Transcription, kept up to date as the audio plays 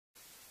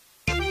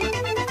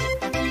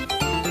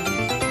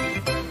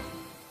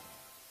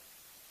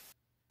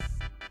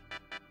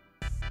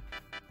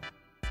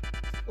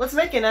Let's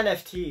make an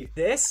NFT.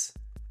 This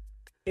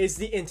is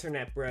the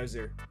internet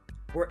browser,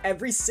 where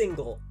every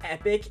single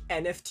epic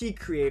NFT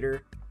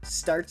creator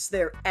starts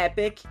their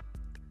epic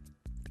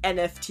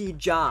NFT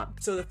job.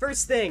 So the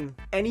first thing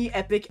any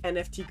epic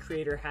NFT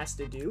creator has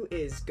to do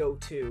is go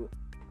to,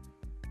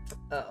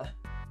 I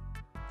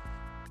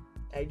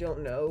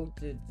don't know,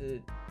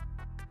 the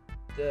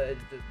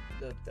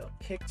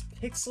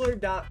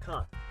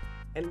pixlr.com.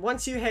 And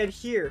once you head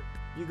here,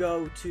 you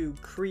go to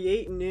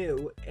create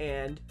new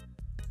and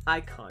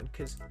icon,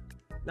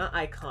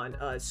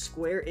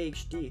 Square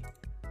HD.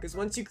 Because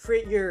once you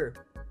create your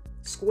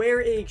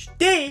Square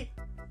HD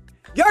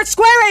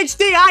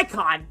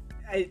icon,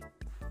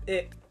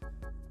 it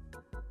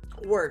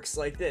works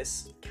like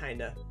this,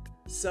 kinda.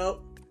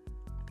 So,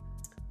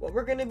 what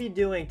we're gonna be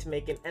doing to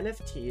make an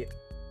NFT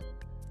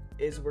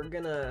is we're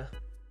gonna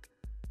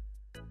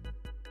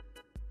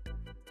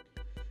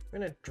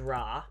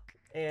draw,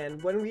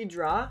 and when we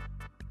draw,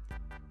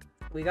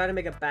 we gotta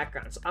make a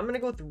background. So I'm gonna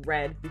go with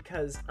red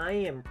because I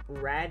am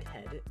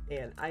RadHead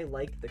and I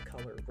like the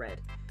color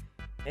red.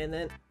 And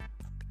then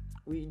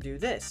we do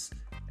this.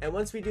 And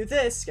once we do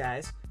this,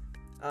 guys,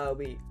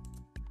 we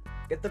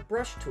get the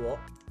brush tool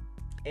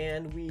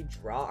and we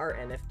draw our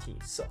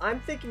NFT. So I'm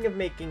thinking of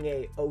making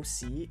a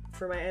OC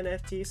for my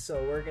NFT,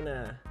 so we're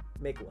gonna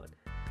make one.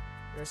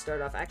 We're gonna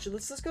start off, actually,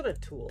 let's go to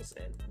tools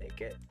and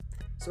make it.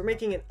 So we're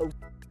making an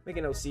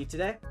OC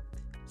today.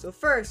 So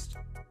first,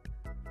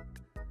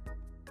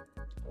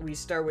 we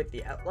start with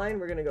the outline.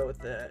 We're gonna go with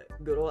the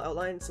good old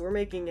outline. So we're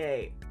making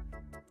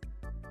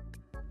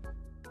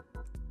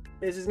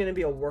this is gonna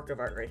be a work of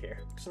art right here.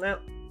 So now,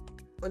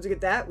 once we get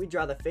that, we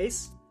draw the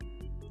face.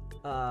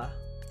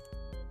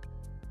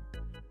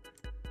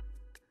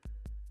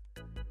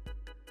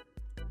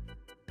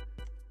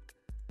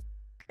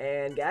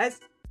 And guys,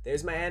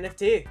 there's my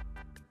NFT.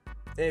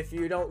 If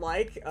you don't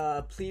like,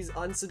 please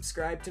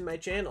unsubscribe to my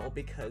channel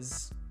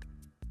because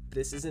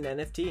this is an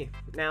NFT.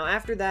 Now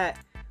after that,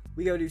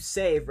 we go to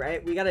save,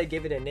 right? We gotta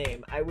give it a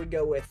name. I would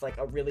go with like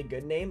a really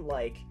good name,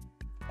 like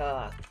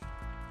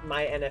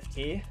my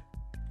NFT,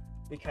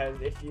 because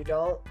if you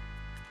don't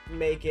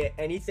make it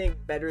anything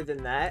better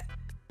than that,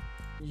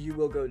 you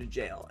will go to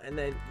jail. And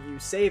then you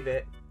save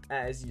it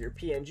as your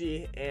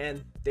PNG,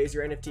 and there's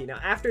your NFT. Now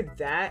after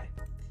that,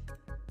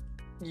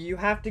 you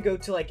have to go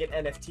to like an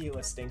NFT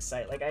listing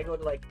site. Like I go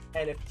to like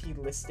NFT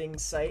listing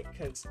site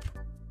because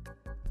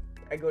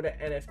I go to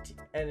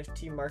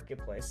NFT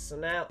marketplace. So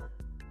now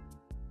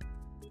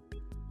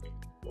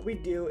what we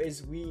do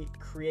is we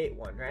create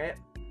one, right?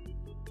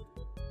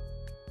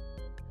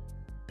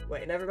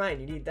 Wait, never mind.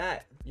 You need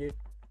that. You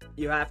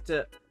have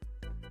to.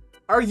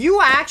 Are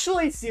you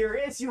actually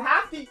serious? You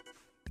have to.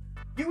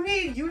 You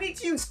need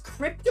to use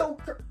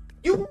cryptocurrency.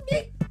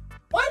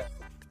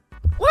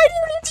 Why do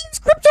you need to use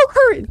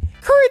cryptocurrency?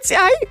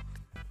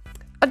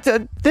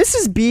 This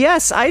is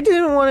BS. I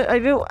didn't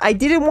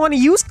want to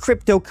use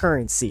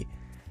cryptocurrency.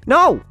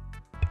 No.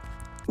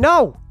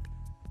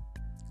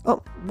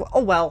 Oh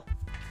well.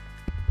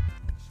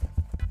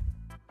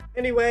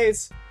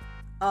 Anyways,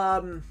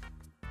 the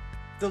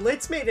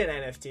Lit's made an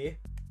NFT.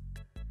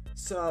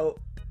 So,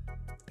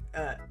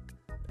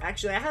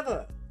 actually, I have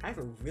a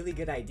really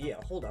good idea.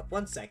 Hold up,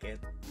 1 second.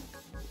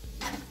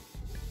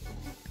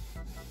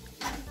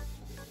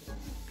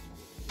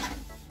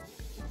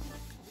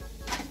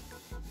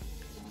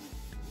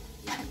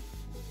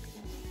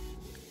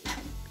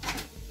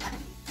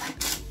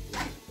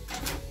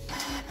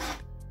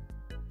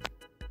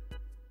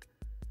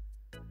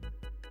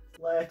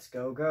 Let's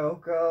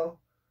go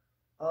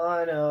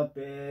on a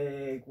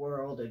big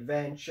world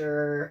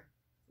adventure.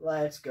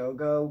 Let's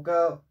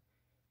go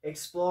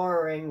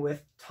exploring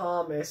with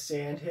Thomas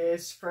and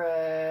his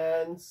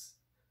friends.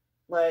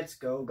 Let's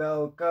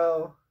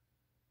go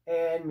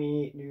and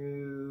meet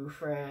new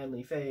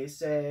friendly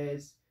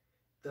faces.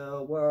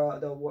 The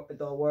world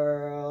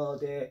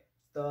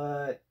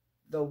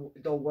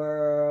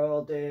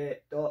is